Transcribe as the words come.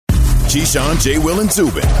Keyshawn, J. Will, and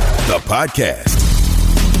Zubin, the podcast.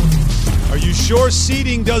 Are you sure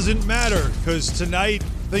seeding doesn't matter? Because tonight,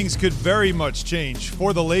 things could very much change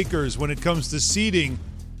for the Lakers when it comes to seeding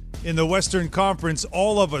in the Western Conference.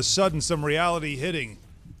 All of a sudden, some reality hitting,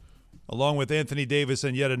 along with Anthony Davis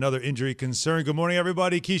and yet another injury concern. Good morning,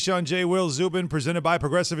 everybody. Keyshawn, J. Will, Zubin, presented by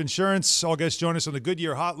Progressive Insurance. All guests join us on the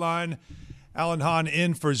Goodyear Hotline. Alan Hahn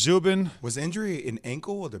in for Zubin. Was the injury an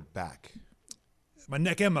ankle or the back? My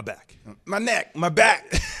neck and my back. My neck, my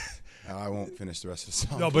back. I won't finish the rest of the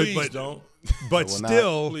song. No, Please don't. But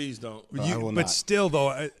still, please don't. I will not. But still,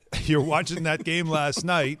 though, you're watching that game last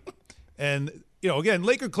night, and again,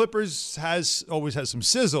 Laker Clippers always has some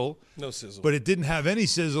sizzle. No sizzle. But it didn't have any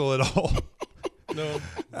sizzle at all. No.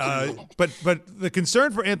 But the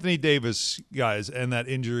concern for Anthony Davis, guys, and that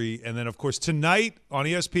injury, and then of course tonight on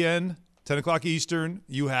ESPN, 10 o'clock Eastern,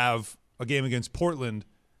 you have a game against Portland.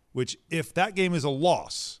 Which, if that game is a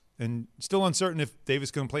loss, and still uncertain if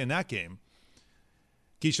Davis can play in that game,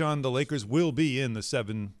 Keyshawn, the Lakers will be in the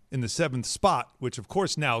seventh spot, which of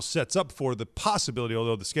course now sets up for the possibility,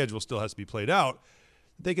 although the schedule still has to be played out,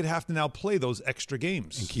 they could have to now play those extra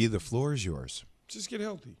games. And Key, the floor is yours. Just get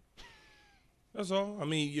healthy. That's all. I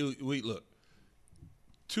mean, look.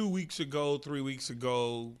 2 weeks ago, 3 weeks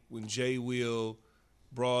ago, when Jay Will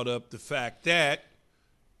brought up the fact that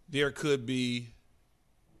there could be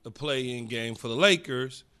a play-in game for the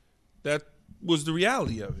Lakers, that was the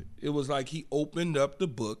reality of it. It was like he opened up the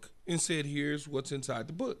book and said, here's what's inside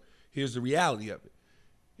the book. Here's the reality of it.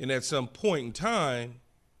 And at some point in time,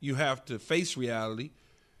 you have to face reality.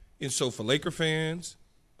 And so for Laker fans,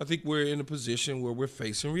 I think we're in a position where we're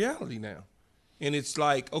facing reality now. And it's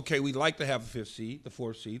like, okay, we'd like to have a fifth seed, the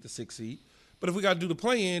fourth seed, the sixth seed. But if we got to do the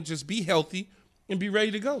play-in, just be healthy and be ready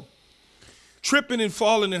to go. Tripping and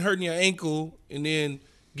falling and hurting your ankle and then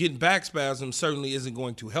getting back spasms certainly isn't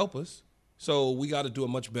going to help us. So we got to do a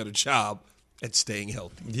much better job at staying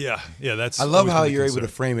healthy. Yeah, that's. I love how you're able to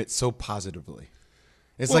frame it so positively.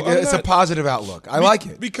 It's it's a positive outlook. I like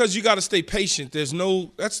it. Because you got to stay patient.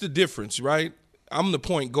 That's the difference, right? I'm the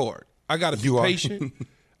point guard. I got to be patient.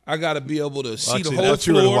 I got to be able to see the whole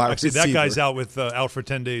floor. Actually, that guy's out for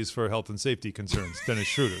 10 days for health and safety concerns, Dennis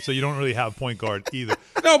Schroeder. So you don't really have point guard either.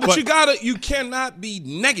 No, but you cannot be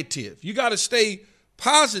negative. You got to stay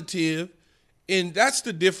positive, and that's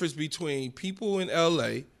the difference between people in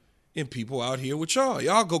L.A. and people out here with y'all.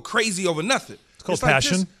 Y'all go crazy over nothing. It's called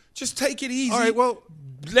passion. Just take it easy. All right, well,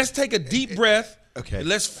 let's take a deep breath. Okay. And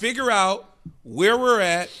let's figure out where we're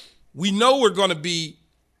at. We know we're going to be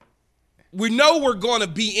in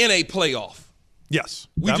a playoff. Yes.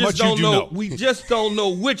 We just don't know. We just don't know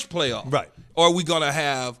which playoff. Right. Are we going to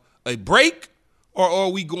have a break, or are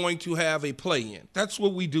we going to have a play-in? That's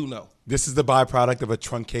what we do know. This is the byproduct of a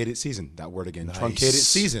truncated season. That word again. Nice. Truncated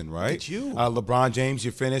season, right? Look at you. LeBron James,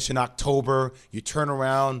 you finish in October. You turn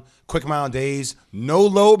around, quick amount of days. No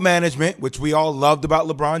load management, which we all loved about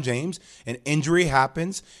LeBron James. An injury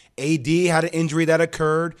happens. AD had an injury that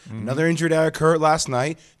occurred. Mm-hmm. Another injury that occurred last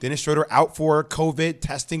night. Dennis Schroeder out for COVID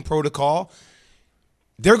testing protocol.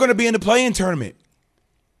 They're going to be in the play-in tournament.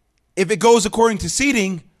 If it goes according to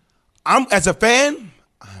seeding, as a fan,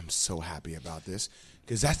 I'm so happy about this.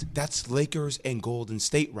 Because that's Lakers and Golden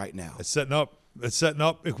State right now. It's setting up. That's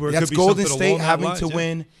Golden State having to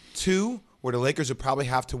win 2, where the Lakers would probably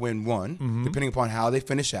have to win 1, depending upon how they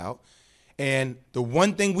finish out. And the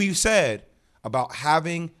one thing we've said about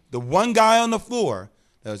having the one guy on the floor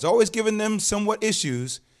that has always given them somewhat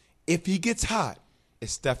issues, if he gets hot,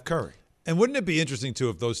 it's Steph Curry. And wouldn't it be interesting, too,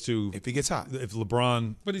 if those two – if he gets hot. If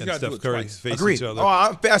LeBron and Steph Curry face Agreed. each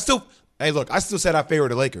other. Hey, look, I still said I favor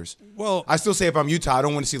the Lakers. Well, I still say if I'm Utah, I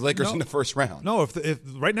don't want to see Lakers in the first round. No, if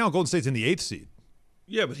right now Golden State's in the 8th seed.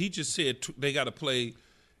 Yeah, but he just said they got to play.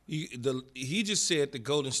 He just said that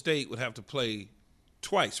Golden State would have to play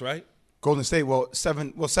twice, right? Golden State,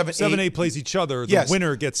 7, 8 plays each other. The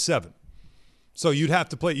winner gets 7. So you'd have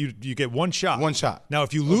to play. You get one shot. One shot. Now,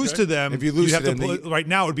 if you lose to them, if you lose have to to them, play, right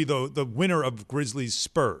now it would be the winner of Grizzlies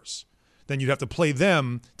Spurs. Then you'd have to play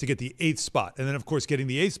them to get the 8th spot. And then, of course, getting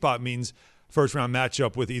the 8th spot means first-round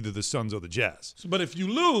matchup with either the Suns or the Jazz. But if you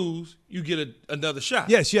lose, you get another shot.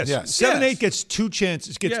 Yes. 7-8 gets 2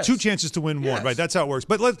 chances. Gets 2 chances to win one. Right, that's how it works.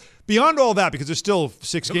 But beyond all that, because there's still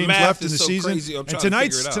 6 games left in the season, and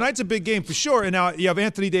tonight's a big game for sure. And now you have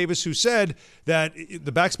Anthony Davis, who said that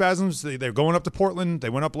the back spasms, they're going up to Portland. They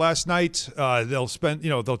went up last night. They'll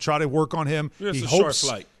try to work on him. It's a short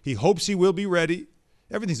flight. He hopes he will be ready.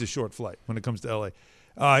 Everything's a short flight when it comes to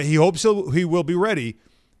L.A. He hopes he will be ready.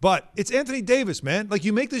 But it's Anthony Davis, man. Like,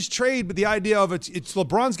 you make this trade, but the idea of it's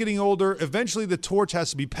LeBron's getting older. Eventually the torch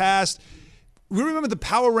has to be passed. we remember the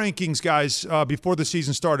power rankings, guys, before the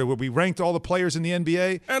season started, where we ranked all the players in the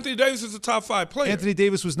NBA. Anthony Davis is a top 5 player. Anthony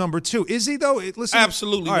Davis was number 2. Is he, though? Listen,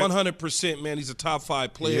 Absolutely, right. 100%, man. He's a top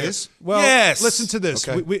 5 player. He is? Well, yes. listen to this.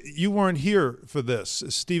 Okay. You weren't here for this.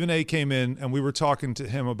 Stephen A. came in, and we were talking to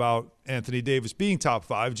him about Anthony Davis being top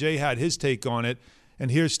 5. Jay had his take on it, and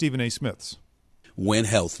here's Stephen A. Smith's. When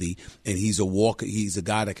healthy, and he's a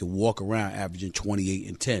guy that can walk around averaging 28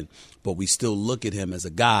 and 10, but we still look at him as a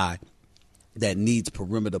guy that needs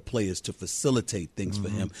perimeter players to facilitate things for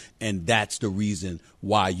him, and that's the reason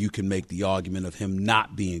why you can make the argument of him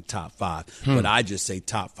not being top 5. But I just say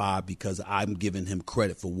top 5 because I'm giving him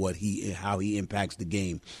credit for how he impacts the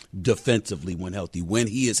game defensively when healthy. When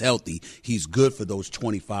he is healthy, he's good for those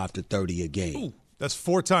 25 to 30 a game. Ooh. That's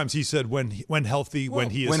 4 times he said when healthy,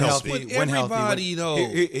 when he is healthy. When everybody, though.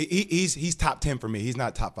 He's top 10 for me. He's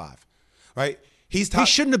not top 5, right? He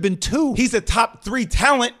shouldn't have been 2. He's a top 3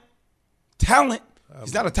 talent.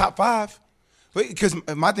 He's not a top 5. Because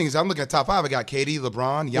my thing is, I'm looking at top 5. I got KD,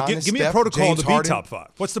 LeBron, Giannis, give me a Steph, protocol James to be Harden. top 5.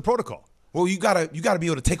 What's the protocol? Well, you gotta be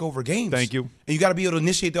able to take over games. Thank you. And you gotta be able to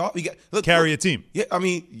initiate Carry a team. Yeah, I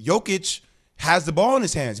mean, Jokic has the ball in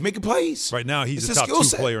his hands, making plays. Right now, he's It's the a top skill 2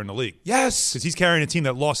 set. player in the league. Yes. Because he's carrying a team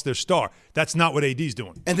that lost their star. That's not what AD's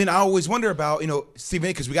doing. And then I always wonder about, Stephen A.,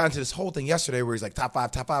 because we got into this whole thing yesterday where he's like top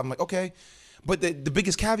 5. I'm like, okay. But the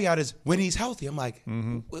biggest caveat is when he's healthy. I'm like,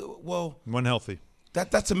 well, When healthy.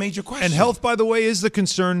 that's a major question. And health, by the way, is the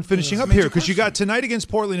concern finishing up here because you got tonight against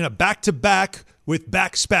Portland in a back-to-back with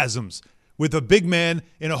back spasms with a big man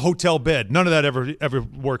in a hotel bed. None of that ever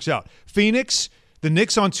works out. Phoenix, the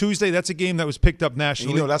Knicks on Tuesday, that's a game that was picked up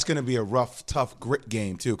nationally. And that's going to be a rough, tough, grit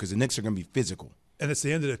game, too, because the Knicks are going to be physical. And it's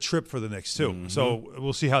the end of the trip for the Knicks, too. So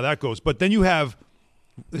we'll see how that goes. But then you have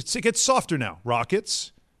 – it gets softer now.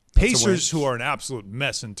 Rockets, Pacers, who are an absolute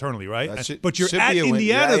mess internally, right? But you're at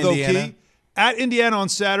Indiana, though, Key. At Indiana on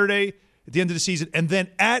Saturday at the end of the season, and then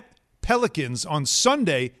at Pelicans on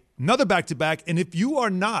Sunday, another back-to-back. And if you are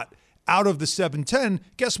not out of the 7-10,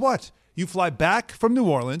 guess what? You fly back from New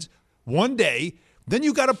Orleans one day, then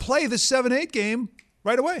you got to play the 7-8 game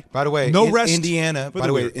right away. By the way, no rest. Indiana, by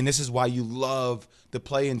the way, and this is why you love the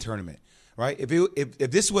play-in tournament, right?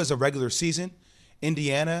 If this was a regular season,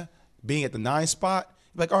 Indiana being at the 9 spot,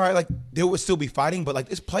 like, all right, like they would still be fighting, but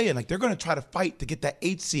like it's play-in. Like they're going to try to fight to get that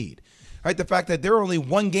 8 seed. Right, the fact that they're only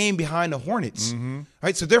 1 game behind the Hornets,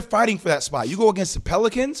 right? So they're fighting for that spot. You go against the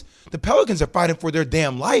Pelicans are fighting for their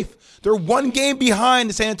damn life. They're 1 game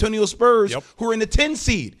behind the San Antonio Spurs, who are in the 10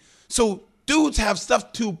 seed. So dudes have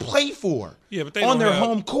stuff to play for but they on their don't have,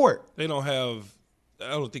 home court. They don't have – I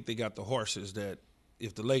don't think they got the horses that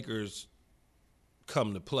if the Lakers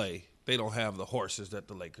come to play, they don't have the horses that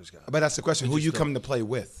the Lakers got. But that's the question. Who you come to play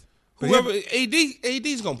with? Whoever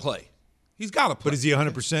AD's going to play. He's got to play. But is he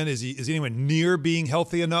 100%? Is he anywhere near being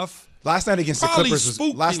healthy enough? Last night against Probably the Clippers was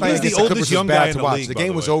spooky. last night He's against the the oldest Clippers was young guy bad in to the watch. league, The by game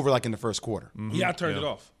the was way. over like in the first quarter. Yeah, I turned it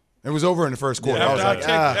off. It was over in the first quarter. I was like,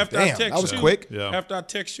 after I text damn, that was you, quick. Yeah. After I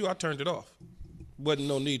text you, I turned it off. Wasn't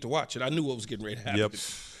no need to watch it. I knew what was getting ready to happen. Yep.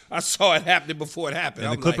 I saw it happening before it happened.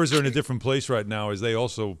 And I'm the Clippers like, are in a different place right now as they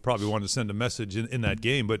also probably wanted to send a message in that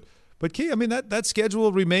game. But Key, I mean, that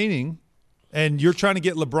schedule remaining, and you're trying to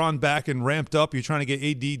get LeBron back and ramped up. You're trying to get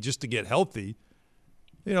AD just to get healthy.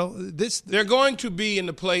 They're going to be in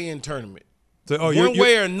the play-in tournament. So, one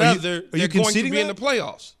way or another, are you they're going to conceding be in the that?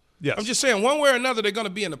 playoffs. Yes. I'm just saying, one way or another, they're going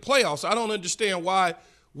to be in the playoffs. I don't understand why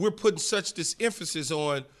we're putting such this emphasis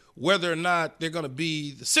on whether or not they're going to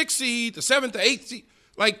be the 6th seed, the 7th, the 8th seed.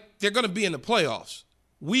 Like, they're going to be in the playoffs.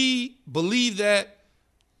 We believe that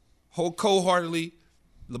wholeheartedly.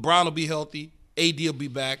 LeBron will be healthy. AD will be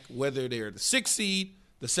back, whether they're the 6th seed,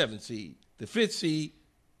 the 7th seed, the 5th seed.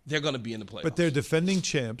 They're going to be in the playoffs. But they're defending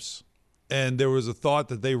champs, and there was a thought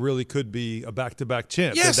that they really could be a back-to-back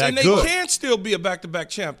champ. Yes, They're and that they good. can still be a back-to-back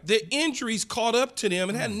champ. The injuries caught up to them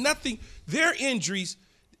and had nothing. Their injuries,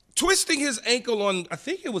 twisting his ankle on, I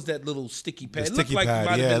think it was that little sticky pad. The It looked sticky like pad, it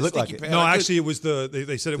might yeah, have it been a looked like sticky it. pad. No, Like actually, it was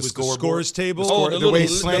they said it was the scoreboard. scores table. Oh, the way it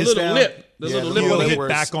little slants down. lip. The Yeah, little the lip. He little hit lip.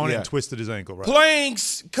 back on it Yeah. and twisted his ankle. Right. Playing,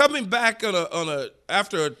 coming back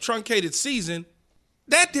after a truncated season,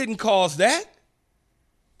 that didn't cause that.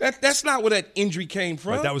 That's not where that injury came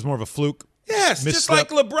from. Right, that was more of a fluke. Yes, just like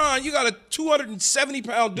misstep. LeBron, you got a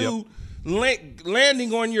 270-pound dude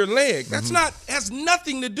landing on your leg. That's has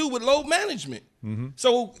nothing to do with load management.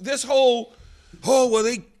 So this whole,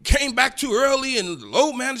 they came back too early and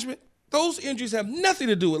load management, those injuries have nothing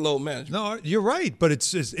to do with load management. No, you're right, but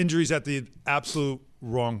it's injuries at the absolute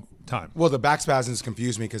wrong time. Well, the back spasms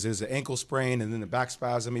confused me because there's an ankle sprain and then the back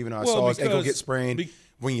spasm, even though I saw his ankle get sprained.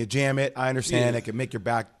 When you jam it, I understand it can make your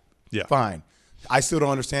back fine. I still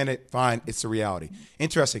don't understand it. Fine, it's the reality.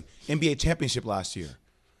 Interesting. NBA championship last year.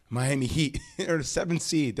 Miami Heat, they're the 7th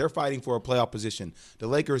seed. They're fighting for a playoff position. The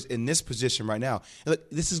Lakers in this position right now. And look,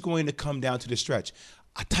 this is going to come down to the stretch.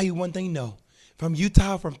 I'll tell you one thing, though. From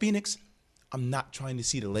Utah, from Phoenix, I'm not trying to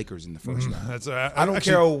see the Lakers in the first round. I don't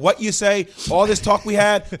care what you say. All this talk we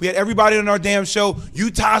had everybody on our damn show.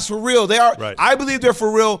 Utah's for real. They are. Right. I believe they're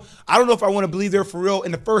for real. I don't know if I want to believe they're for real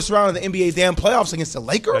in the first round of the NBA damn playoffs against the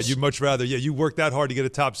Lakers. Yeah, you'd much rather. Yeah, you worked that hard to get a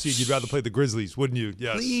top seed. You'd rather play the Grizzlies, wouldn't you?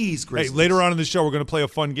 Yes. Please, Grizzlies. Hey, later on in the show, we're going to play a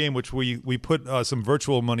fun game, which we put some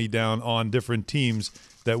virtual money down on different teams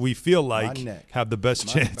that we feel like have the best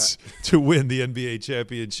chance to win the NBA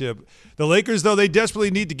championship. The Lakers, though, they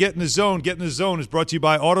desperately need to get in the zone. Get in the zone is brought to you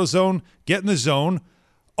by AutoZone. Get in the zone.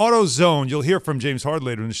 AutoZone, you'll hear from James Hard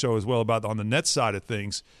later in the show as well about on the Nets side of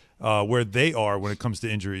things, where they are when it comes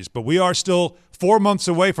to injuries. But we are still 4 months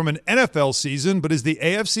away from an NFL season. But is the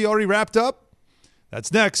AFC already wrapped up?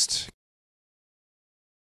 That's next.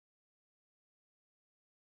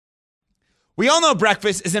 We all know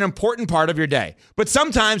breakfast is an important part of your day, but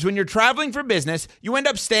sometimes when you're traveling for business, you end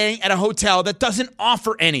up staying at a hotel that doesn't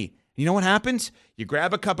offer any. You know what happens? You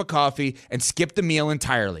grab a cup of coffee and skip the meal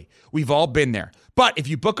entirely. We've all been there. But if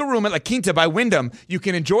you book a room at La Quinta by Wyndham, you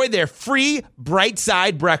can enjoy their free Bright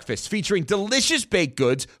Side breakfast featuring delicious baked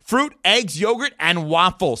goods, fruit, eggs, yogurt, and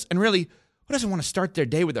waffles. And really, who doesn't want to start their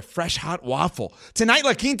day with a fresh, hot waffle? Tonight,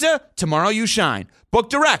 La Quinta, tomorrow you shine.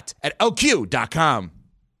 Book direct at lq.com.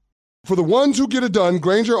 For the ones who get it done,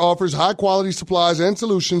 Grainger offers high-quality supplies and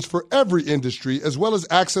solutions for every industry, as well as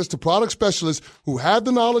access to product specialists who have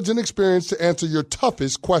the knowledge and experience to answer your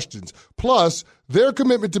toughest questions. Plus, their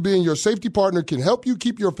commitment to being your safety partner can help you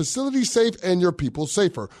keep your facility safe and your people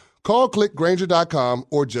safer. Call, click Grainger.com,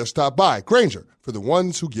 or just stop by. Grainger, for the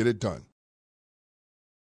ones who get it done.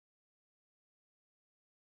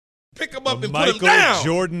 Pick him up and Michael put him down.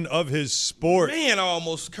 Jordan of his sport. Man, I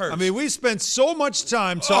almost cursed. I mean, we spent so much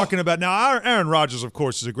time talking about – now, Aaron Rodgers, of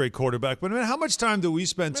course, is a great quarterback, but I mean, how much time do we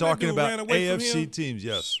spend talking about AFC teams?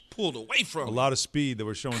 Yes. Pulled away from a lot of speed that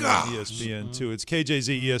we're showing on ESPN, too. It's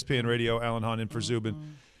KJZ, ESPN Radio, Alan Hahn in for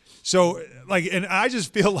Zubin. So, and I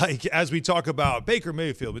just feel like as we talk about Baker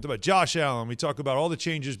Mayfield, we talk about Josh Allen, we talk about all the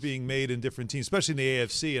changes being made in different teams, especially in the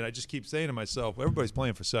AFC, and I just keep saying to myself, everybody's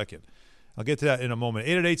playing for second. I'll get to that in a moment.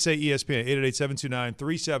 888-SAY-ESPN,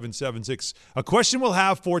 888-729-3776. A question we'll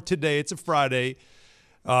have for today. It's a Friday.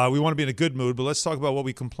 We want to be in a good mood, but let's talk about what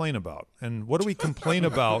we complain about. And what do we complain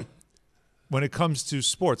about when it comes to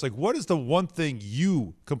sports? Like, what is the one thing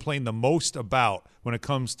you complain the most about when it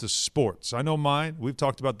comes to sports? I know mine. We've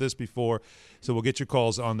talked about this before, so we'll get your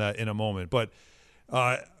calls on that in a moment. But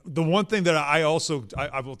the one thing that I will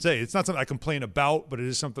say, it's not something I complain about, but it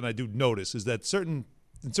is something I do notice, is that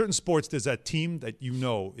in certain sports, there's that team that you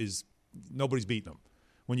know is nobody's beating them.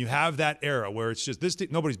 When you have that era where it's just this team,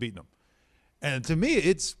 nobody's beating them. And to me,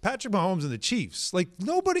 it's Patrick Mahomes and the Chiefs. Like,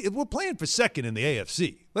 we're playing for second in the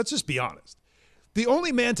AFC. Let's just be honest. The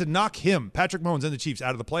only man to knock Patrick Mahomes and the Chiefs,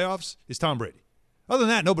 out of the playoffs is Tom Brady. Other than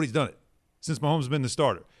that, nobody's done it since Mahomes has been the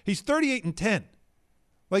starter. He's 38-10.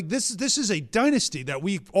 Like, this is a dynasty that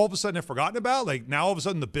we all of a sudden have forgotten about. Like, now all of a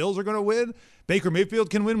sudden the Bills are going to win. Baker Mayfield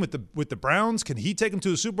can win with the Browns. Can he take them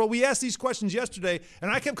to the Super Bowl? We asked these questions yesterday, and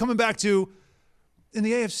I kept coming back to, in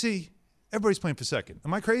the AFC, everybody's playing for second.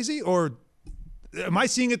 Am I crazy, or am I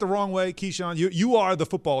seeing it the wrong way, Keyshawn? You are the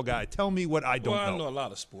football guy. Tell me what I don't know. I know a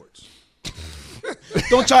lot of sports.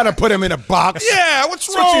 Don't try to put him in a box. Yeah, what's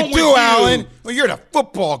That's wrong what you do, with Alan? Well, you're the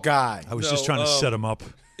football guy. I was just trying to set him up.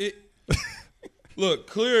 Look,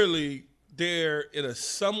 clearly they're in a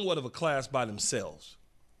somewhat of a class by themselves.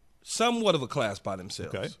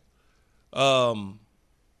 Okay.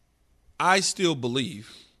 I still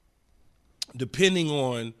believe, depending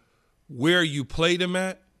on where you play them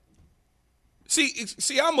at.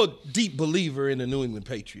 See, I'm a deep believer in the New England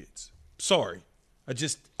Patriots. Sorry.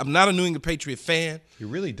 I'm not a New England Patriot fan. You're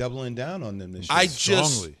really doubling down on them this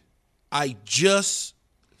year. I just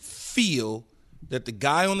feel that the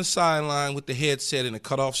guy on the sideline with the headset and the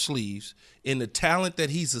cutoff sleeves and the talent that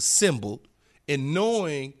he's assembled and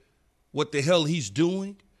knowing what the hell he's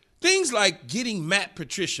doing, things like getting Matt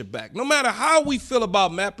Patricia back. No matter how we feel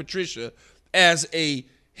about Matt Patricia as a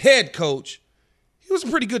head coach, he was a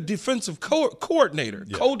pretty good defensive coordinator,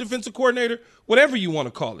 co-defensive coordinator, whatever you want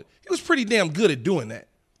to call it. He was pretty damn good at doing that.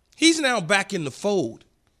 He's now back in the fold.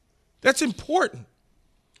 That's important.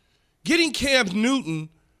 Getting Cam Newton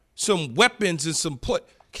some weapons and some play.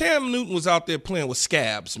 Cam Newton was out there playing with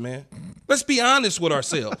scabs, man. Let's be honest with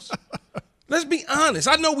ourselves. Let's be honest.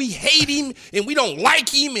 I know we hate him and we don't like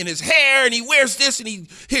him and his hair and he wears this and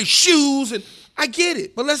his shoes, and I get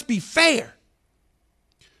it. But let's be fair.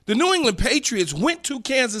 The New England Patriots went to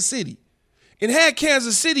Kansas City and had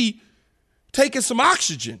Kansas City taking some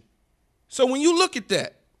oxygen. So when you look at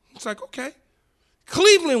that, it's like, okay.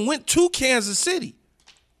 Cleveland went to Kansas City.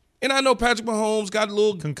 And I know Patrick Mahomes got a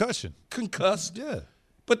little concussed. Yeah.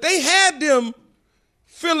 But they had them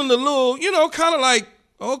feeling a little, kind of like,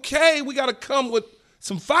 okay, we got to come with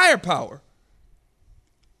some firepower.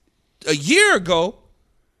 A year ago,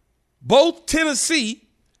 both Tennessee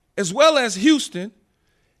as well as Houston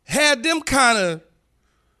had them kind of,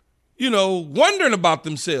 wondering about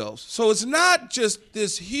themselves. So it's not just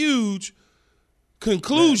this huge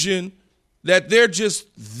conclusion that they're just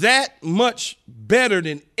that much better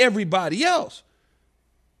than everybody else.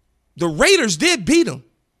 The Raiders did beat them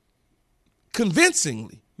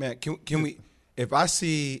convincingly. Man, can we – if I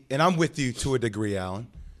see – and I'm with you to a degree, Alan.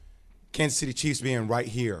 Kansas City Chiefs being right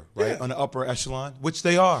here, right, on the upper echelon, which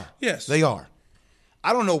they are. Yes. They are.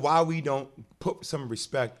 I don't know why we don't put some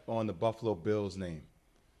respect on the Buffalo Bills name.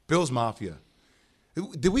 Bills Mafia.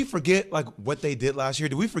 Did we forget, like, what they did last year?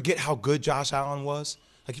 Did we forget how good Josh Allen was?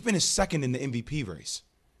 Like, he finished second in the MVP race,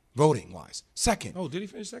 voting-wise. Second. Oh, did he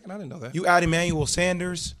finish second? I didn't know that. You add Emmanuel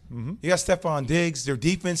Sanders. Mm-hmm. You got Stephon Diggs. Their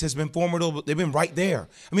defense has been formidable. They've been right there.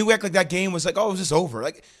 I mean, we act like that game was like, oh, it was just over.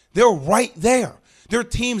 Like, they're right there. There are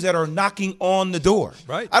teams that are knocking on the door.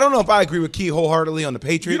 Right. I don't know if I agree with Key wholeheartedly on the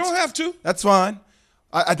Patriots. You don't have to. That's fine.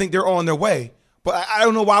 I think they're on their way. But I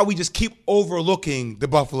don't know why we just keep overlooking the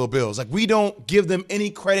Buffalo Bills. Like, we don't give them any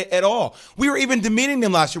credit at all. We were even demeaning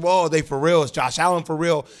them last year. Well, are they for real? Is Josh Allen for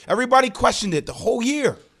real? Everybody questioned it the whole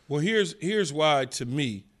year. Well, here's why, to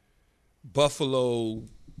me, Buffalo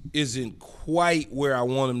isn't quite where I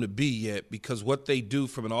want them to be yet, because what they do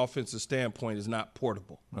from an offensive standpoint is not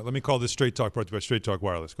portable. All right, let me call this Straight Talk, brought to you by Straight Talk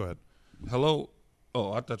Wireless. Go ahead. Hello?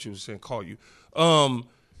 Oh, I thought you were saying call you.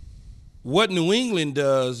 What New England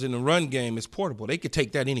does in the run game is portable. They could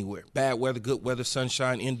take that anywhere. Bad weather, good weather,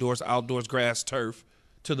 sunshine, indoors, outdoors, grass, turf,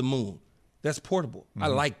 to the moon. That's portable. Mm-hmm. I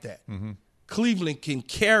like that. Mm-hmm. Cleveland can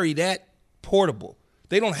carry that portable.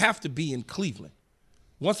 They don't have to be in Cleveland.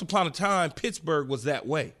 Once upon a time, Pittsburgh was that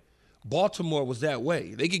way. Baltimore was that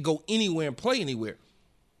way. They could go anywhere and play anywhere.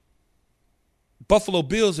 Buffalo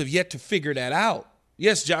Bills have yet to figure that out.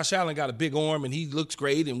 Yes, Josh Allen got a big arm, and he looks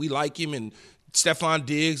great, and we like him, and Stephon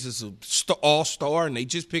Diggs is an all-star, and they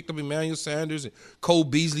just picked up Emmanuel Sanders, and Cole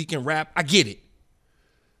Beasley can rap. I get it.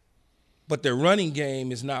 But their running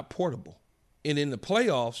game is not portable. And in the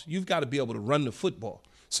playoffs, you've got to be able to run the football.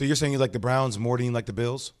 So you're saying you like the Browns more than you like the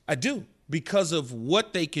Bills? I do, because of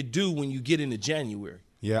what they could do when you get into January.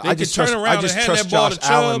 Yeah, I just trust Josh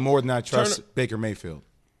Allen more than I trust Baker Mayfield.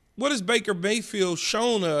 What has Baker Mayfield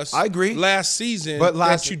shown us I agree. last season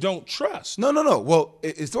that you don't trust? No. Well,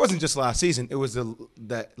 it wasn't just last season. It was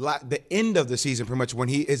the end of the season, pretty much, when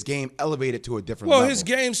his game elevated to a different level. Well, his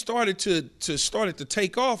game started to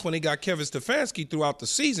take off when they got Kevin Stefanski throughout the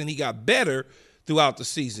season. He got better throughout the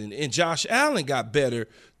season, and Josh Allen got better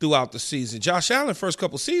throughout the season. Josh Allen, first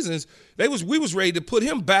couple seasons, we was ready to put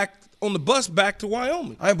him back on the bus back to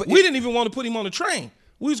Wyoming. We didn't even want to put him on the train.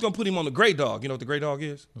 We was going to put him on the Gray Dog. You know what the Gray Dog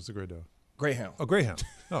is? What's the Gray Dog? Greyhound. Oh, Greyhound.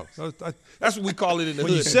 Oh, that's what we call it in the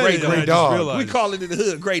when hood. You said Gray Dog. We call it in the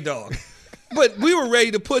hood Gray Dog. But we were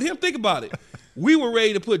ready to put him, think about it. We were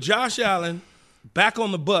ready to put Josh Allen back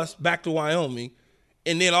on the bus, back to Wyoming,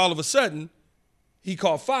 and then all of a sudden, he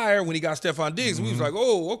caught fire when he got Stephon Diggs. Mm-hmm. We was like,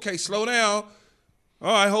 oh, okay, slow down.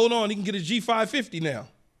 All right, hold on. He can get a G550 now.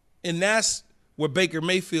 And that's where Baker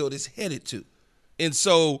Mayfield is headed to. And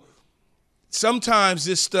so sometimes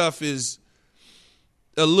this stuff is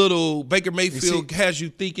a little – Baker Mayfield has you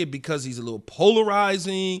thinking because he's a little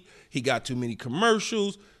polarizing. He got too many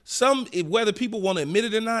commercials. Whether people want to admit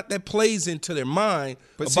it or not, that plays into their mind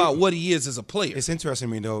about what he is as a player. It's interesting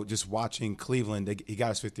to me, though, just watching Cleveland. He got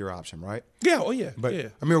his fifth-year option, right? Yeah, oh, yeah. But, yeah.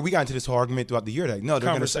 I mean, we got into this whole argument throughout the year that, no, they're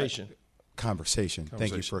going to say – Conversation.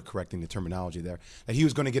 Thank you for correcting the terminology there. That he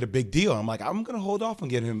was going to get a big deal. I'm like, I'm going to hold off on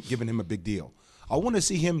giving him a big deal. I want to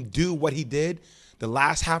see him do what he did the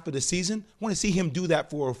last half of the season. I want to see him do that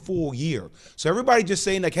for a full year. So everybody just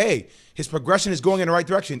saying like, hey, his progression is going in the right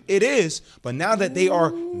direction. It is, but now that they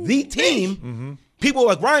are the team, people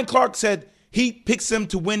like Ryan Clark said he picks them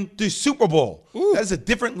to win the Super Bowl. Ooh. That is a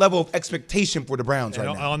different level of expectation for the Browns right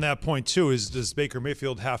now. On that point, too, does Baker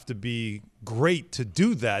Mayfield have to be great to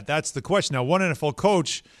do that? That's the question. Now, one NFL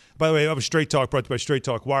coach – by the way, I was Straight Talk, brought to you by Straight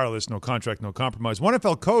Talk Wireless, no contract, no compromise. One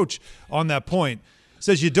NFL coach on that point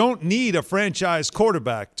says you don't need a franchise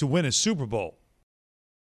quarterback to win a Super Bowl.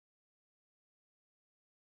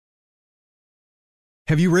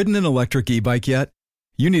 Have you ridden an electric e-bike yet?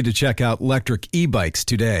 You need to check out Electric E-Bikes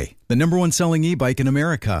today, the #1 selling e-bike in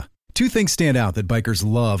America. Two things stand out that bikers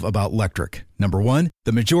love about Lectric. Number one,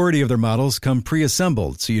 the majority of their models come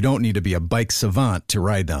pre-assembled, so you don't need to be a bike savant to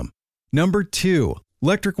ride them. Number two,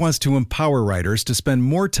 Lectric wants to empower riders to spend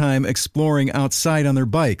more time exploring outside on their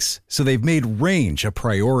bikes, so they've made range a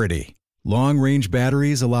priority. Long-range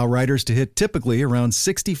batteries allow riders to hit typically around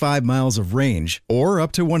 65 miles of range, or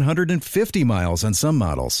up to 150 miles on some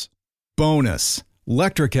models. Bonus,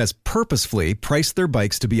 Lectric has purposefully priced their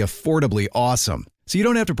bikes to be affordably awesome, so you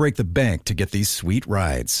don't have to break the bank to get these sweet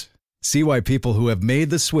rides. See why people who have made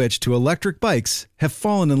the switch to electric bikes have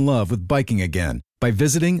fallen in love with biking again by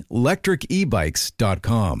visiting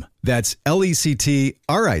lectricebikes.com. That's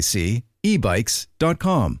LECTRIC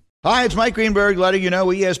ebikes.com. Hi, it's Mike Greenberg letting you know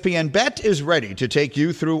ESPN Bet is ready to take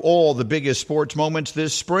you through all the biggest sports moments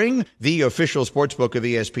this spring. The official sportsbook of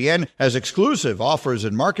ESPN has exclusive offers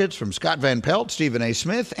and markets from Scott Van Pelt, Stephen A.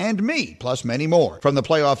 Smith, and me, plus many more. From the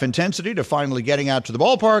playoff intensity to finally getting out to the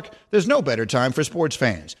ballpark, there's no better time for sports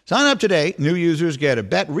fans. Sign up today. New users get a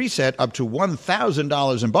bet reset up to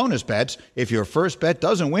 $1,000 in bonus bets if your first bet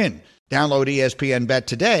doesn't win. Download ESPN Bet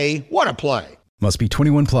today. What a play. Must be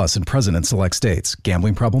 21 plus and present in select states.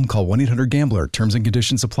 Gambling problem? Call 1-800-GAMBLER. Terms and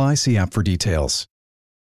conditions apply. See app for details.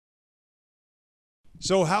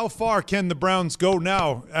 So how far can the Browns go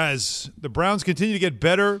now as the Browns continue to get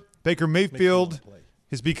better? Baker Mayfield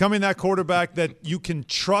is becoming that quarterback that you can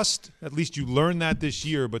trust. At least you learned that this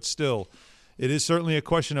year, but still, it is certainly a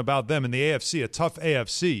question about them in the AFC, a tough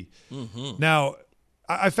AFC. Mm-hmm. Now,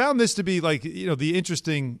 I found this to be the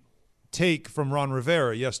interesting take from Ron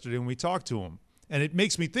Rivera yesterday when we talked to him. And it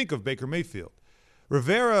makes me think of Baker Mayfield.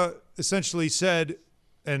 Rivera essentially said,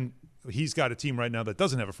 and he's got a team right now that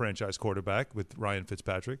doesn't have a franchise quarterback with Ryan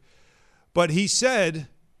Fitzpatrick, but he said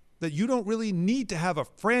that you don't really need to have a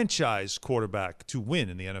franchise quarterback to win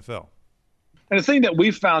in the NFL. And the thing that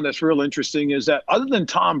we've found that's real interesting is that other than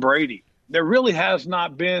Tom Brady, there really has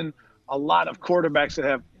not been a lot of quarterbacks that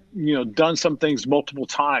have done some things multiple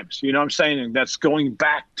times. You know what I'm saying? And that's going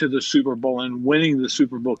back to the Super Bowl and winning the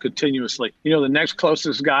Super Bowl continuously. The next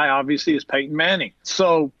closest guy, obviously, is Peyton Manning.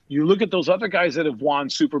 So you look at those other guys that have won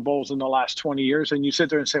Super Bowls in the last 20 years, and you sit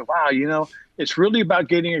there and say, wow, it's really about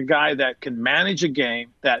getting a guy that can manage a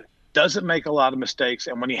game, that doesn't make a lot of mistakes,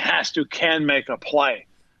 and when he has to, can make a play.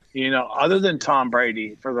 Other than Tom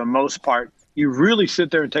Brady, for the most part, you really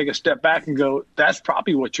sit there and take a step back and go, that's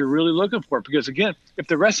probably what you're really looking for. Because, again, if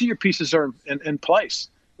the rest of your pieces are in place,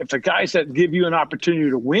 if the guys that give you an opportunity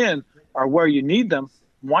to win are where you need them,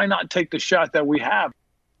 why not take the shot that we have?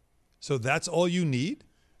 So that's all you need?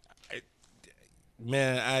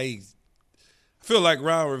 I feel like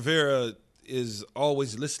Ron Rivera is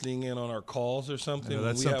always listening in on our calls or something.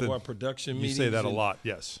 When we have our production meetings. You say that a lot,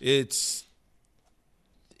 yes.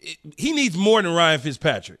 He needs more than Ryan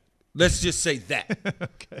Fitzpatrick. Let's just say that.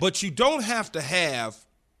 Okay. But you don't have to have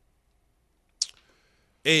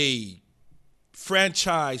a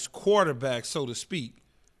franchise quarterback, so to speak,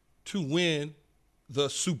 to win the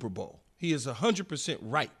Super Bowl. He is 100%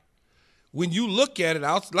 right. When you look at it,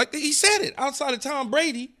 like he said it, outside of Tom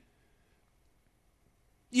Brady,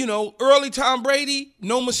 early Tom Brady,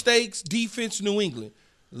 no mistakes, defense, New England.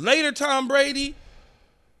 Later Tom Brady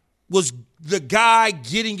was the guy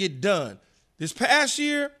getting it done. This past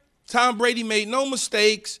year, Tom Brady made no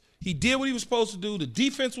mistakes. He did what he was supposed to do. The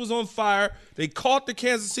defense was on fire. They caught the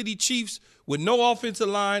Kansas City Chiefs with no offensive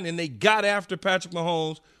line, and they got after Patrick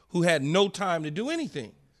Mahomes, who had no time to do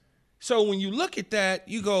anything. So when you look at that,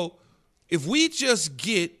 you go, if we just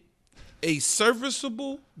get a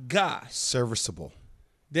serviceable guy.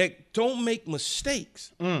 That don't make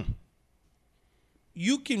mistakes,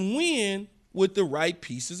 you can win with the right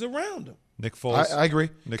pieces around him. Nick Foles. I agree.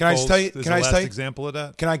 Can I just tell you? Can I just tell you? Example of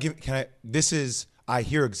that? I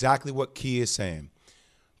hear exactly what Key is saying,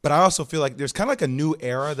 but I also feel like there's kind of like a new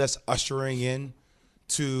era that's ushering in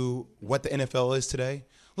to what the NFL is today.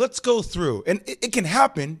 Let's go through, and it can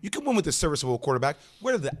happen. You can win with a serviceable quarterback.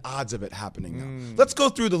 What are the odds of it happening now? Let's go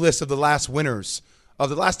through the list of the last winners of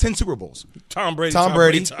the last 10 Super Bowls. Tom Brady. Tom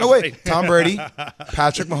Brady, Patrick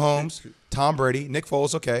Mahomes, Tom Brady, Nick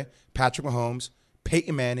Foles, okay, Patrick Mahomes,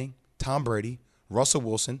 Peyton Manning, Tom Brady, Russell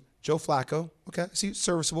Wilson, Joe Flacco, okay, see,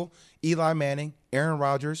 serviceable, Eli Manning, Aaron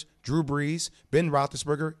Rodgers, Drew Brees, Ben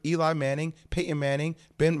Roethlisberger, Eli Manning, Peyton Manning,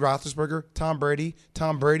 Ben Roethlisberger, Tom Brady.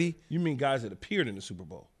 You mean guys that appeared in the Super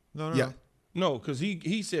Bowl? No. No, because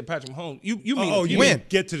he said Patrick Mahomes. You mean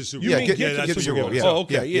get to the Super Bowl. Get to the Super Bowl. Yeah. Oh,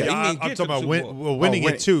 okay. Yeah. I'm talking about winning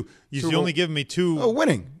it too. You only give me two. Oh,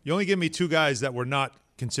 winning. You only give me two guys that were not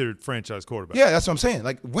considered franchise quarterbacks. Yeah, that's what I'm saying.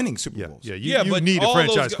 Like winning Super Bowls. Yeah, you need a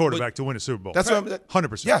franchise quarterback to win a Super Bowl. That's what I'm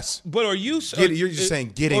 100%. Yes. But are you? You're just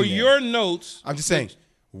saying getting. Or there. your notes? I'm just saying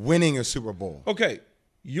winning a Super Bowl. Okay,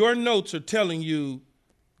 your notes are telling you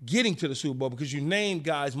getting to the Super Bowl because you named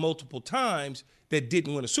guys multiple times that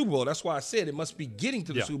didn't win a Super Bowl. That's why I said it must be getting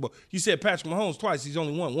to the Super Bowl. You said Patrick Mahomes twice. He's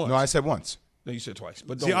only won once. No, I said once. No, you said twice.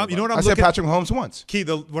 But See, you know what I said Patrick Mahomes once. Key,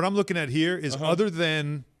 what I'm looking at here is other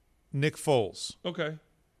than Nick Foles. Okay.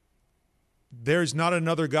 There's not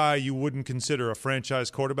another guy you wouldn't consider a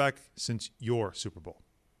franchise quarterback since your Super Bowl.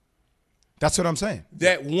 That's what I'm saying.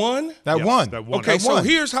 That one? That one. Okay, so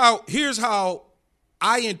here's how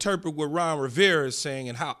I interpret what Ron Rivera is saying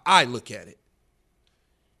and how I look at it.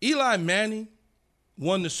 Eli Manning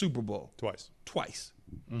won the Super Bowl. Twice.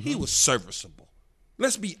 Mm-hmm. He was serviceable.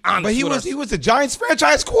 Let's be honest. But he was the Giants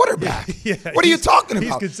franchise quarterback. What are you talking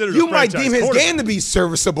about? You might deem his game to be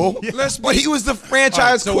serviceable, but he was the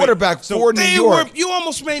franchise quarterback for New York. You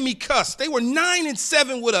almost made me cuss. They were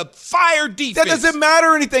 9-7 with a fire defense. That doesn't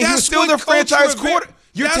matter anything. He was still the franchise quarterback.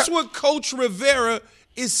 That's what Coach Rivera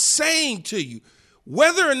is saying to you.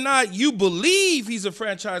 Whether or not you believe he's a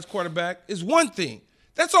franchise quarterback is one thing.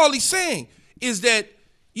 That's all he's saying, is that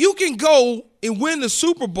you can go and win the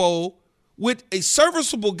Super Bowl with a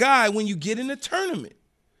serviceable guy when you get in the tournament.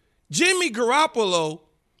 Jimmy Garoppolo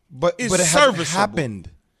is it serviceable. Hasn't happened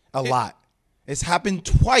a lot. It's happened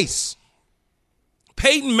twice.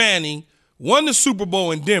 Peyton Manning won the Super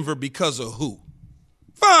Bowl in Denver because of who?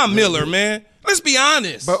 Von Miller, man. Let's be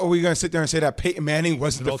honest. But are we going to sit there and say that Peyton Manning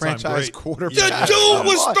wasn't the franchise quarterback? The dude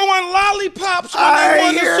was throwing lollipops when they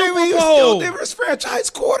won the Super Bowl. He was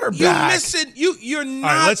franchise quarterback. You're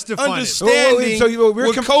not let's define understanding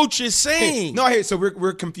what Coach is saying. So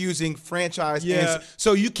we're confusing franchise.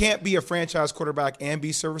 So you can't be a franchise quarterback and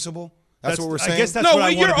be serviceable? That's what we're saying? I guess that's what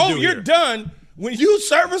I wanted to do you're here. done. When you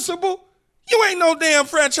serviceable, you ain't no damn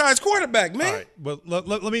franchise quarterback, man. All right. Well,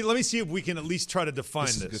 let me see if we can at least try to define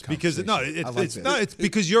this because it's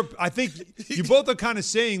because I think you both are kind of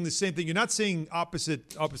saying the same thing. You're not saying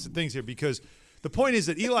opposite things here because the point is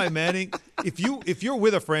that Eli Manning, if you're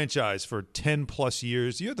with a franchise for 10 plus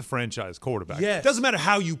years, you're the franchise quarterback. Yes. It doesn't matter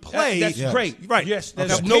how you play. That's great. Right. Yes. Now,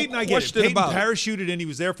 There's no Peyton, I get it. question Peyton about it. parachuted in. He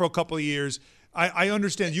was there for a couple of years. I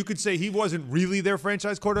understand. You could say he wasn't really their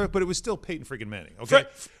franchise quarterback, but it was still Peyton freaking Manning. Okay.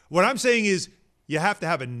 What I'm saying is you have to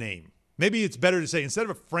have a name. Maybe it's better to say instead of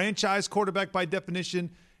a franchise quarterback by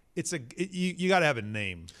definition, you got to have a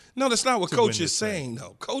name. No, that's not what Coach is saying,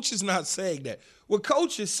 though. Coach is not saying that. What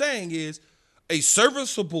Coach is saying is a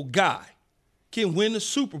serviceable guy can win the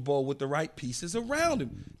Super Bowl with the right pieces around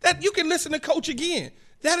him. That you can listen to Coach again.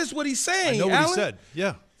 That is what he's saying. I know what Alan. he said.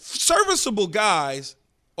 Yeah. Serviceable guys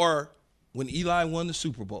are when Eli won the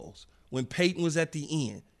Super Bowls, when Peyton was at the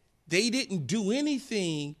end. They didn't do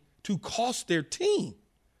anything to cost their team.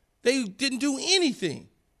 They didn't do anything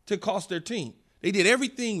to cost their team. They did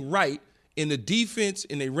everything right in the defense,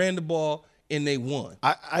 and they ran the ball, and they won.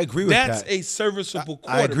 I agree with that. That's a serviceable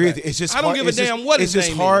quarterback. I agree with it. It's just I don't give a damn what his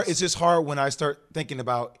name is. It's just hard when I start thinking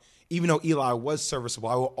about, even though Eli was serviceable,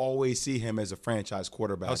 I will always see him as a franchise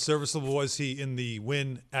quarterback. How serviceable was he in the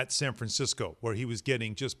win at San Francisco where he was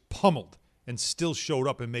getting just pummeled and still showed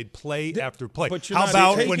up and made play after play? How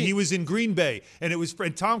about when he was in Green Bay and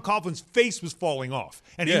Tom Coughlin's face was falling off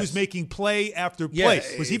and he was making play after play?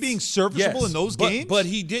 Was he being serviceable in those games? But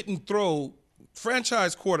he didn't throw.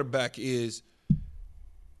 Franchise quarterback is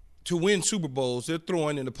to win Super Bowls. They're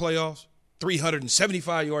throwing in the playoffs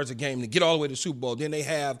 375 yards a game to get all the way to the Super Bowl. Then they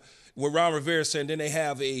have what Ron Rivera said. Then they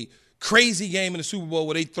have a crazy game in the Super Bowl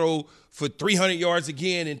where they throw for 300 yards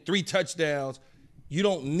again and 3 touchdowns. You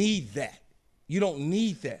don't need that. You don't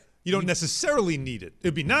need that. You don't necessarily need it.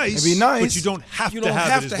 It'd be nice. It'd be nice. But you don't have to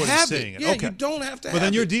have it is what he's saying. Yeah, okay. you don't have to have it. But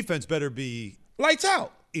then your defense better be lights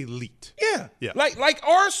out. Elite. Yeah. Like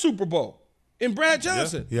our Super Bowl in Brad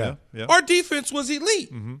Johnson. Yeah. Our defense was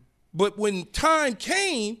elite. Mm-hmm. But when time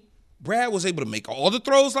came, Brad was able to make all the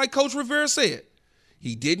throws like Coach Rivera said.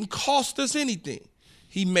 He didn't cost us anything.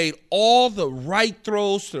 He made all the right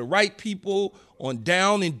throws to the right people on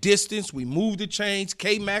down and distance. We moved the chains.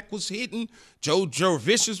 K-Mac was hitting. Joe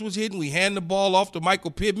Vicious was hitting. We hand the ball off to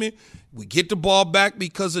Michael Pittman. We get the ball back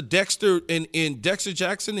because of Dexter and Dexter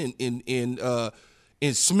Jackson and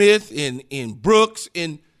Smith and Brooks,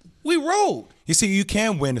 and we rolled. You see, you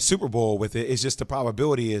can win a Super Bowl with it. It's just the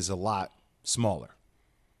probability is a lot smaller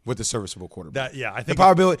with the serviceable quarterback. I think the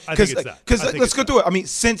probability, because let's go through it. I mean,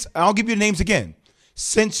 since I'll give you the names again.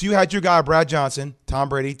 Since you had your guy Brad Johnson, Tom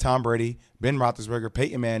Brady, Ben Roethlisberger,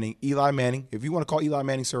 Peyton Manning, Eli Manning, if you want to call Eli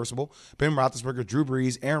Manning serviceable, Ben Roethlisberger, Drew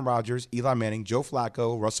Brees, Aaron Rodgers, Eli Manning, Joe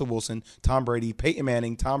Flacco, Russell Wilson, Tom Brady, Peyton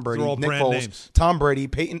Manning, Tom Brady, These are all Nick brand Foles, names. Tom Brady,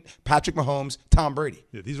 Patrick Mahomes, Tom Brady.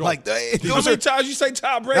 Yeah, these are like all, How many times you say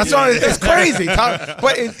Tom Brady? that's all, it's crazy.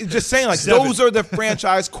 But it's just saying, like, 7. those are the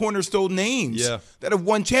franchise cornerstone names Yeah. that have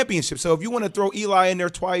won championships. So if you want to throw Eli in there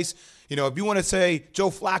twice, if you want to say Joe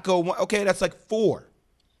Flacco, okay, that's like 4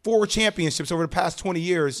 championships over the past 20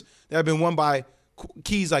 years that have been won by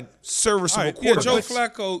Keys, like serviceable All right, yeah,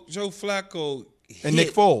 quarterbacks. Joe Flacco hit. And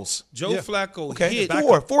Nick Foles. Joe Flacco Okay,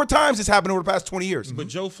 hit. 4 times it's happened over the past 20 years. But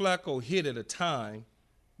Joe Flacco hit at a time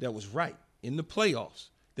that was right in the playoffs.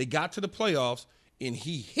 They got to the playoffs, and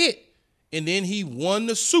he hit, and then he won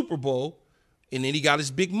the Super Bowl, and then he got his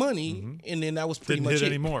big money, and then that was pretty Didn't much hit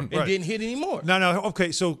it. anymore. And Right. didn't hit anymore. No.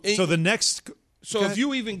 Okay, so the next. So if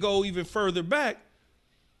you even go even further back,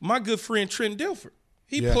 my good friend Trent Dilfer,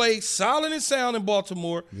 he played solid and sound in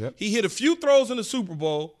Baltimore. Yep. He hit a few throws in the Super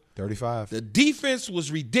Bowl. 35. The defense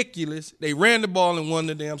was ridiculous. They ran the ball and won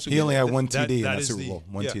the damn Super Bowl. He only had one TD in that that is Super Bowl.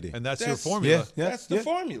 One TD. And that's your That's- formula. That's the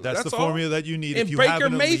formula. That's the all. formula that you need. And if you Baker have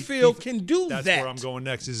an elite Mayfield def- can do that's that. where I'm going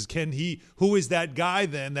next. Who is that guy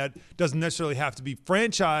then that doesn't necessarily have to be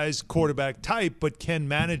franchise quarterback type, but can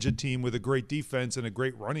manage a team with a great defense and a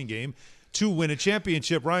great running game to win a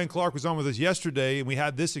championship? Ryan Clark was on with us yesterday, and we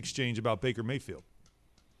had this exchange about Baker Mayfield.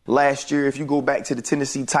 Last year, if you go back to the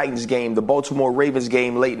Tennessee Titans game, the Baltimore Ravens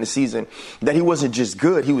game late in the season, that he wasn't just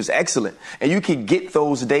good, he was excellent. And you can get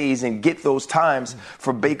those days and get those times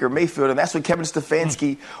for Baker Mayfield. And that's what Kevin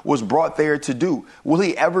Stefanski was brought there to do. Will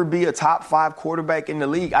he ever be a top 5 quarterback in the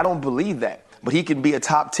league? I don't believe that. But he can be a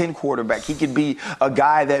top 10 quarterback. He can be a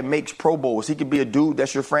guy that makes Pro Bowls. He can be a dude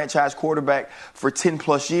that's your franchise quarterback for 10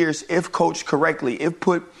 plus years if coached correctly, if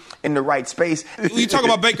put in the right space. When you talk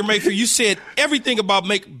about Baker Mayfield, you said everything about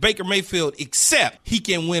Baker Mayfield except he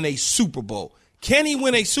can win a Super Bowl. Can he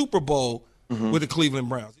win a Super Bowl with the Cleveland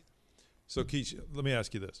Browns? So, Keith, let me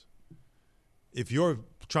ask you this. If you're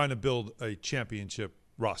trying to build a championship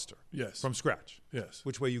roster from scratch,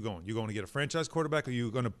 which way are you going? You going to get a franchise quarterback, or are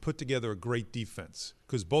you going to put together a great defense?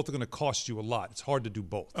 Because both are going to cost you a lot. It's hard to do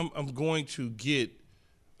both. I'm going to get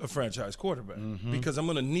a franchise quarterback because I'm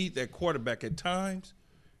going to need that quarterback at times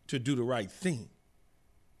to do the right thing.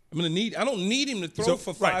 I don't need him to throw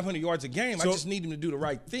for 500 yards a game. I just need him to do the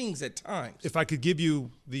right things at times. If I could give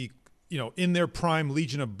you the, in their prime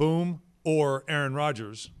Legion of Boom or Aaron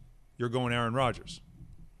Rodgers, you're going Aaron Rodgers.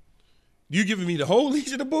 You giving me the whole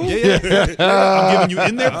Legion of Boom? Yeah. I'm giving you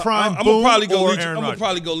in their prime Boom or Aaron Rodgers. I'm gonna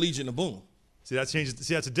probably go Legion of Boom. See, that changes.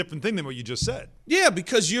 See, that's a different thing than what you just said. Yeah,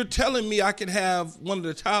 because you're telling me I could have one of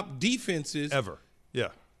the top defenses ever. Yeah.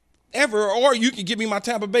 Ever, or you can give me my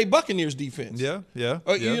Tampa Bay Buccaneers defense. Yeah.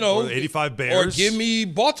 Or, or the 85 Bears. Or give me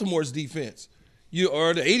Baltimore's defense.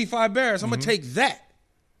 Or the 85 Bears. I'm going to take that.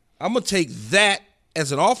 I'm going to take that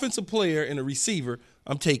as an offensive player and a receiver.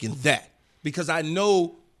 I'm taking that because I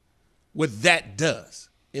know what that does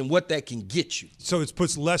and what that can get you. So it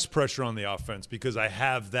puts less pressure on the offense because I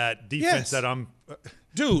have that defense that I'm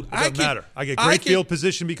Dude, it doesn't matter. I get great field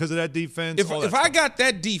position because of that defense. If I got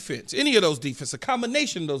that defense, any of those defense, a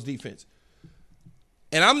combination of those defense,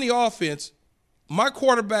 and I'm the offense, my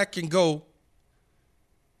quarterback can go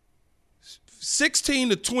 16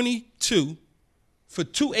 to 22 for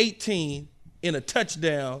 218 in a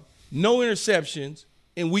touchdown, no interceptions,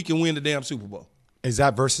 and we can win the damn Super Bowl. Is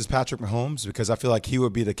that versus Patrick Mahomes? Because I feel like he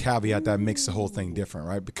would be the caveat that makes the whole thing different,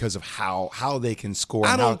 right? Because of how they can score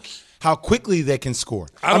and how quickly they can score.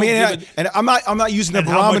 I'm not using the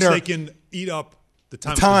barometer. How much they can eat up the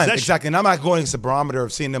time of possession. Exactly. And I'm not going against the barometer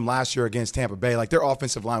of seeing them last year against Tampa Bay. Like, their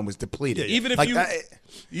offensive line was depleted. Yeah. Even if I was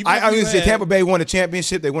going to say Tampa Bay won a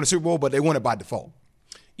championship, they won a Super Bowl, but they won it by default.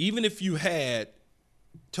 Even if you had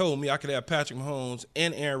told me I could have Patrick Mahomes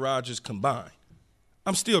and Aaron Rodgers combined,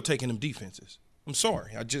 I'm still taking them defenses. I'm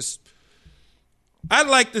sorry. I'd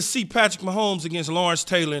like to see Patrick Mahomes against Lawrence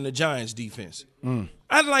Taylor in the Giants defense.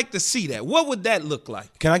 I'd like to see that. What would that look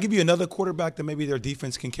like? Can I give you another quarterback that maybe their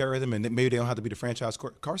defense can carry them and maybe they don't have to be the franchise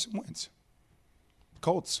quarterback? Carson Wentz.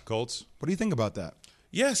 Colts. What do you think about that?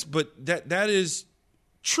 Yes, but that is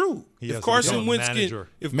true. He's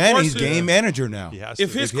game manager now.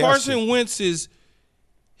 If Carson Wentz's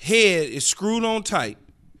head is screwed on tight,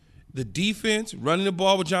 the defense, running the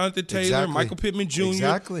ball with Jonathan Taylor, Michael Pittman Jr.,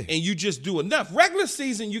 and you just do enough. Regular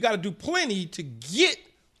season, you got to do plenty to get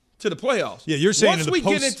to the playoffs. Yeah, you're saying once we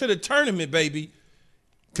get into the tournament, baby.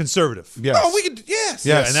 Conservative. Yes. Oh, we could. Yes.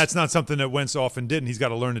 Yeah, and that's not something that Wentz often did, and he's got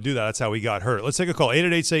to learn to do that. That's how he got hurt. Let's take a call.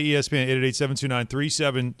 888-SAY-ESPN,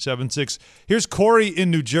 888-729-3776. Here's Corey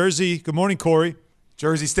in New Jersey. Good morning, Corey.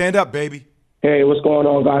 Jersey, stand up, baby. Hey, what's going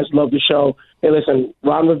on, guys? Love the show. Hey, listen,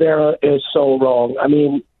 Ron Rivera is so wrong. I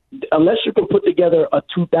mean, unless you can put together a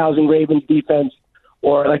 2000 Ravens defense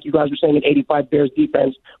or, like you guys were saying, an 85 Bears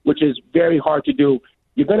defense, which is very hard to do,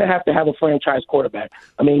 you're going to have a franchise quarterback.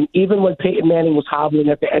 I mean, even when Peyton Manning was hobbling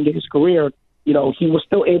at the end of his career, he was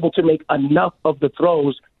still able to make enough of the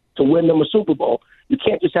throws to win them a Super Bowl. You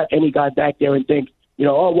can't just have any guy back there and think,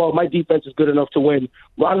 oh, well, my defense is good enough to win.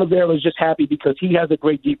 Ron Rivera is just happy because he has a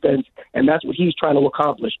great defense, and that's what he's trying to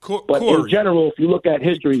accomplish. But in general, if you look at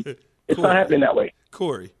history, it's not happening that way.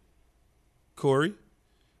 Corey,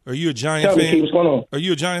 are you a Giant fan? Me, what's going on? Are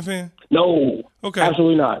you a Giant fan? No. Okay.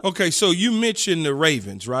 Absolutely not. Okay, so you mentioned the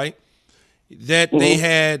Ravens, right? That they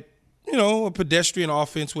had, a pedestrian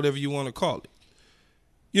offense, whatever you want to call it.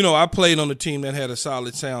 I played on a team that had a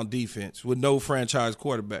solid, sound defense with no franchise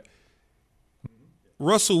quarterback.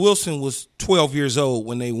 Russell Wilson was 12 years old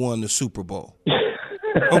when they won the Super Bowl.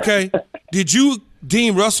 Okay? Did you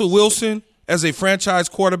deem Russell Wilson as a franchise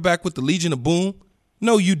quarterback with the Legion of Boom?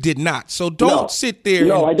 No, you did not. So don't sit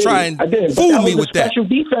there and try and fool me with that. Special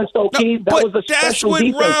defense, though, Keith. That was a special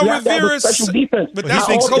defense. Ron Rivera. But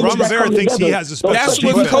Ron Rivera thinks he has a special defense. That's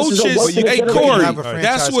what coaches. Hey, Corey.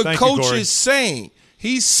 That's what coach is saying.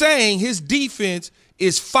 He's saying his defense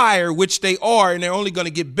is fire, which they are, and they're only going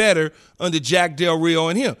to get better under Jack Del Rio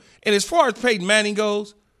and him. And as far as Peyton Manning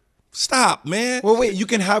goes, stop, man. Well, wait, you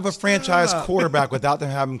can have a franchise quarterback without them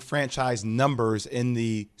having franchise numbers in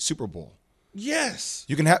the Super Bowl. Yes.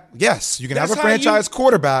 You can have a franchise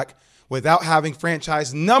quarterback without having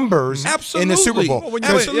franchise numbers in the Super Bowl.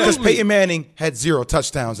 Because Peyton Manning had 0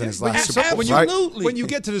 touchdowns in his last Super Bowl, right? When you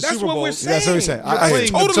get to the Super Bowl, that's what we're saying.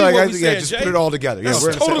 That's totally what we're saying. Just put it all together.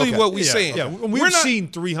 That's totally what we're saying. Yeah, we've seen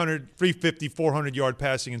 300, 350, 400-yard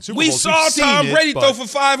passing in Super Bowls. We saw Tom Brady throw for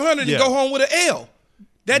 500 and go home with an L.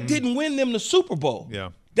 That didn't win them the Super Bowl. Yeah.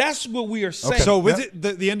 That's what we are saying. Okay. So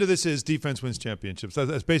the end of this is defense wins championships.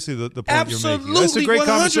 That's basically the point you're making. Absolutely, That's a great 100%,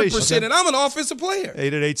 conversation. and I'm an offensive player.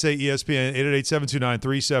 888-ESPN,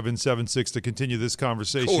 888-729-3776 to continue this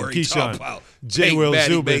conversation. Corey, Keyshawn, J. Will,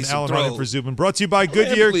 Zubin, Alan Hahn for Zubin. Brought to you by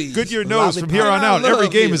Goodyear. Goodyear knows from here on out, every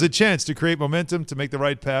game is a chance to create momentum, to make the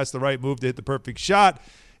right pass, the right move, to hit the perfect shot.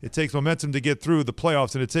 It takes momentum to get through the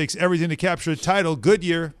playoffs, and it takes everything to capture a title.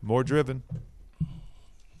 Goodyear, more driven.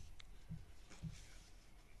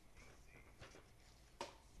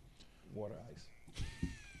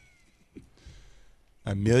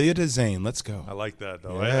 Amelia DeZane, let's go. I like that,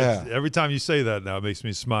 though. Yeah. Every time you say that now, it makes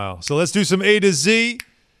me smile. So let's do some A to Z.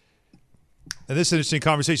 And this is an interesting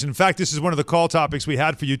conversation. In fact, this is one of the call topics we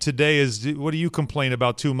had for you today is what do you complain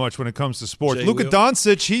about too much when it comes to sports? Luka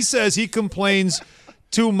Doncic, he says he complains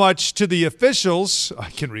too much to the officials. I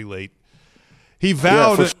can relate. He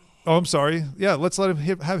vowed I'm sorry. Yeah, let's let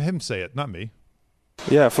him have him say it, not me.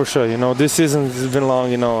 Yeah, for sure. This season has been long.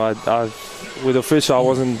 With official, I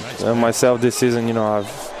wasn't myself this season. I've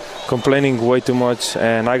complaining way too much,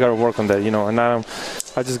 and I got to work on that. And I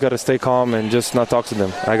just got to stay calm and just not talk to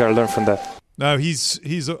them. I got to learn from that. No, he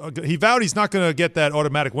vowed he's not going to get that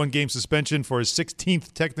automatic 1-game suspension for his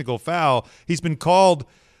 16th technical foul. He's been called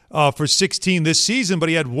for 16 this season, but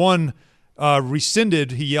he had one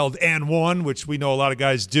rescinded. He yelled "and one," which we know a lot of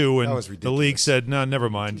guys do, and the league said, "No, never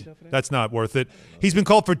mind. That's not worth it." He's been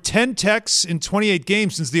called for 10 techs in 28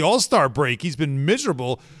 games since the All-Star break. He's been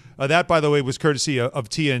miserable. That, by the way, was courtesy of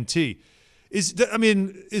TNT. Is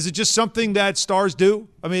it just something that stars do?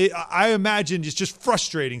 I mean, I imagine it's just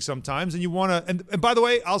frustrating sometimes, and you want to. And by the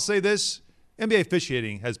way, I'll say this: NBA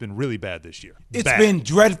officiating has been really bad this year. It's been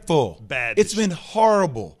dreadful. Bad. It's been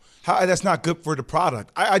horrible. That's not good for the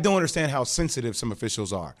product. I don't understand how sensitive some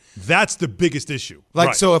officials are. That's the biggest issue.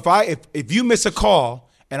 So if you miss a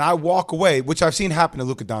call and I walk away, which I've seen happen to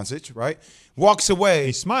Luka Doncic, right? Walks away.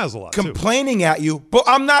 He smiles a lot, complaining at you, but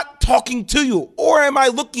I'm not talking to you, or am I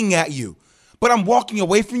looking at you? But I'm walking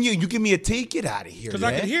away from you. You give me a take. Get out of here, because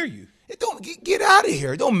I can hear you. Get out of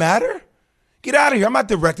here. It don't matter. Get out of here. I'm not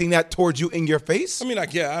directing that towards you in your face. I mean, I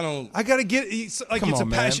don't. I got to get it's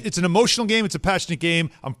an emotional game. It's a passionate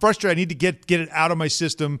game. I'm frustrated. I need to get it out of my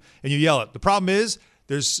system, and you yell it. The problem is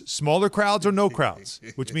there's smaller crowds or no crowds,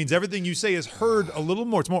 which means everything you say is heard a little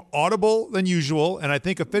more. It's more audible than usual, and I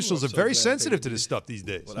think officials are very sensitive to this stuff these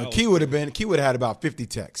days. Key would have had about 50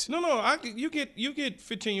 texts. No. You get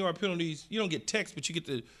 15-yard penalties. You don't get texts, but you get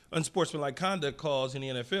the unsportsmanlike conduct calls in the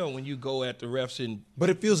NFL when you go at the refs. But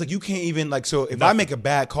it feels like you can't even if I make a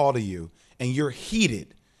bad call to you and you're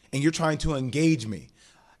heated and you're trying to engage me,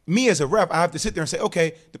 me as a rep, I have to sit there and say,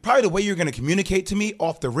 okay, probably the way you're going to communicate to me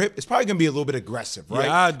off the rip is probably going to be a little bit aggressive,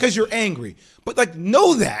 right? Because you're angry. But, like,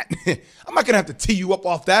 know that. I'm not going to have to tee you up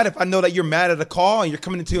off that if I know that you're mad at a call and you're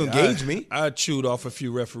coming in to engage me. I chewed off a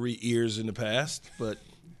few referee ears in the past, but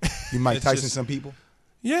you Mike Tyson some people?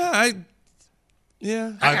 Yeah,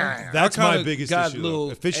 that's my biggest issue.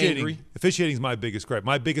 Officiating is my biggest gripe.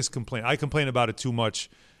 My biggest complaint. I complain about it too much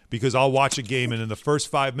because I'll watch a game and in the first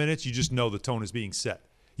 5 minutes, you just know the tone is being set.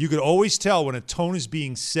 You could always tell when a tone is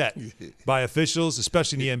being set by officials,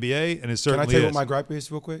 especially in the NBA, and it certainly is. Can I tell you what my gripe is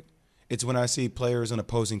real quick? It's when I see players on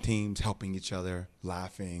opposing teams helping each other,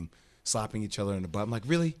 laughing, slapping each other in the butt. I'm like,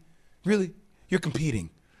 really? Really? You're competing.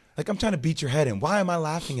 Like, I'm trying to beat your head in. Why am I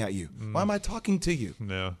laughing at you? Why am I talking to you?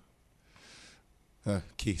 No.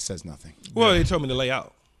 Key says nothing. Well, they told me to lay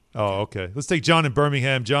out. Oh, okay. Let's take John in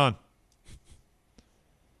Birmingham. John.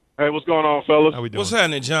 Hey, what's going on, fellas? How we doing? What's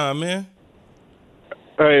happening, John, man?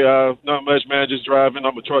 Hey, not much, man. Just driving.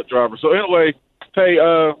 I'm a truck driver. So anyway, hey,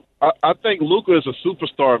 I think Luka is a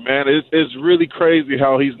superstar, man. It's really crazy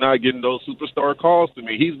how he's not getting those superstar calls to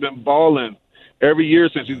me. He's been balling every year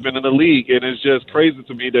since he's been in the league, and it's just crazy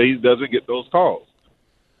to me that he doesn't get those calls.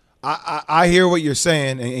 I hear what you're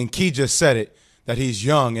saying, and Key just said it, that he's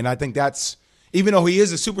young, and I think that's – even though he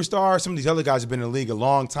is a superstar, some of these other guys have been in the league a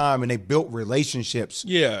long time, and they built relationships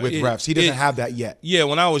with refs. He doesn't have that yet. Yeah,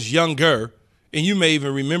 when I was younger – and you may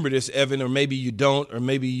even remember this, Evan, or maybe you don't, or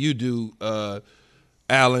maybe you do,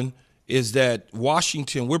 Alan, is that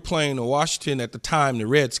Washington, we're playing in Washington at the time, the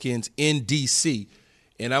Redskins, in D.C.,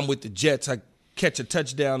 and I'm with the Jets. I catch a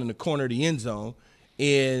touchdown in the corner of the end zone,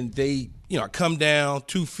 and I come down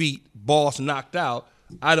 2 feet, ball's knocked out.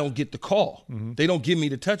 I don't get the call. Mm-hmm. They don't give me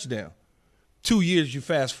the touchdown. 2 years, you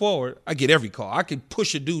fast forward, I get every call. I could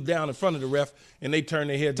push a dude down in front of the ref, and they turn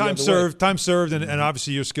their head the other way. Time served, and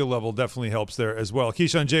obviously your skill level definitely helps there as well.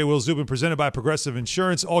 Keyshawn J. Will Zubin, presented by Progressive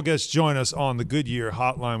Insurance. All guests join us on the Goodyear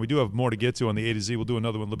Hotline. We do have more to get to on the A to Z. We'll do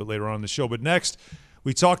another one a little bit later on in the show. But next,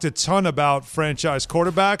 we talked a ton about franchise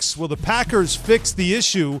quarterbacks. Will the Packers fix the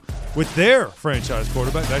issue with their franchise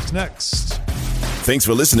quarterback? That's next. Thanks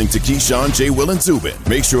for listening to Keyshawn, J. Will, and Zubin.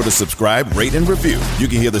 Make sure to subscribe, rate, and review. You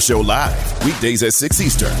can hear the show live weekdays at 6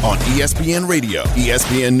 Eastern on ESPN Radio,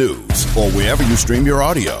 ESPN News, or wherever you stream your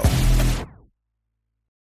audio.